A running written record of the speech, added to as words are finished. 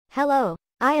Hello,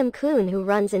 I am Kun who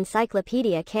runs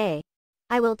Encyclopedia-K.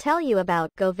 I will tell you about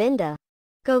Govinda.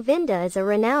 Govinda is a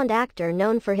renowned actor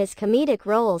known for his comedic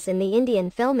roles in the Indian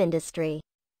film industry.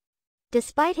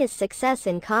 Despite his success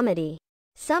in comedy,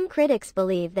 some critics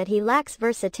believe that he lacks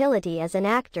versatility as an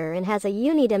actor and has a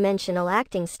unidimensional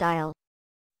acting style.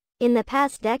 In the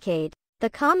past decade, the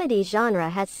comedy genre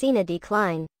has seen a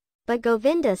decline, but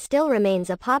Govinda still remains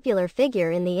a popular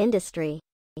figure in the industry.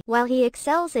 While he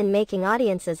excels in making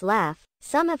audiences laugh,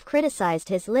 some have criticized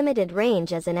his limited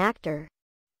range as an actor.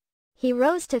 He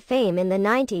rose to fame in the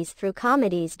 90s through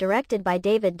comedies directed by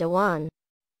David Dhawan.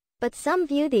 But some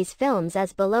view these films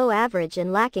as below average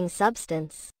and lacking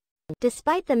substance.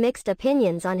 Despite the mixed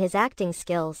opinions on his acting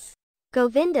skills,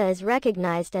 Govinda is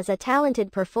recognized as a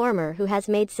talented performer who has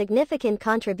made significant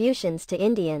contributions to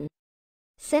Indian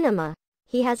cinema.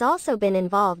 He has also been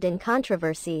involved in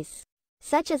controversies,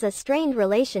 such as a strained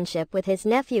relationship with his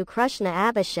nephew Krishna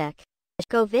Abhishek.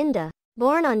 Govinda,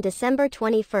 born on December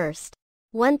 21,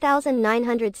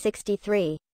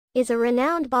 1963, is a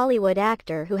renowned Bollywood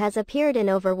actor who has appeared in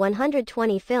over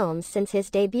 120 films since his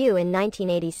debut in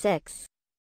 1986.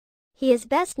 He is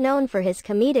best known for his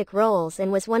comedic roles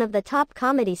and was one of the top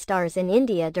comedy stars in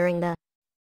India during the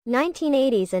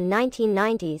 1980s and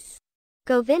 1990s.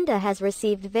 Govinda has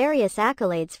received various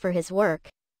accolades for his work,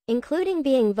 including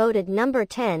being voted number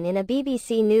 10 in a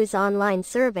BBC News Online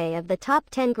survey of the top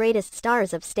 10 greatest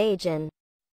stars of stage and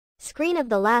screen of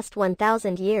the last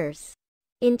 1,000 years.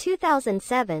 In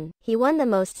 2007, he won the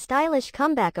Most Stylish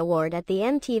Comeback Award at the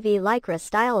MTV Lycra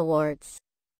Style Awards.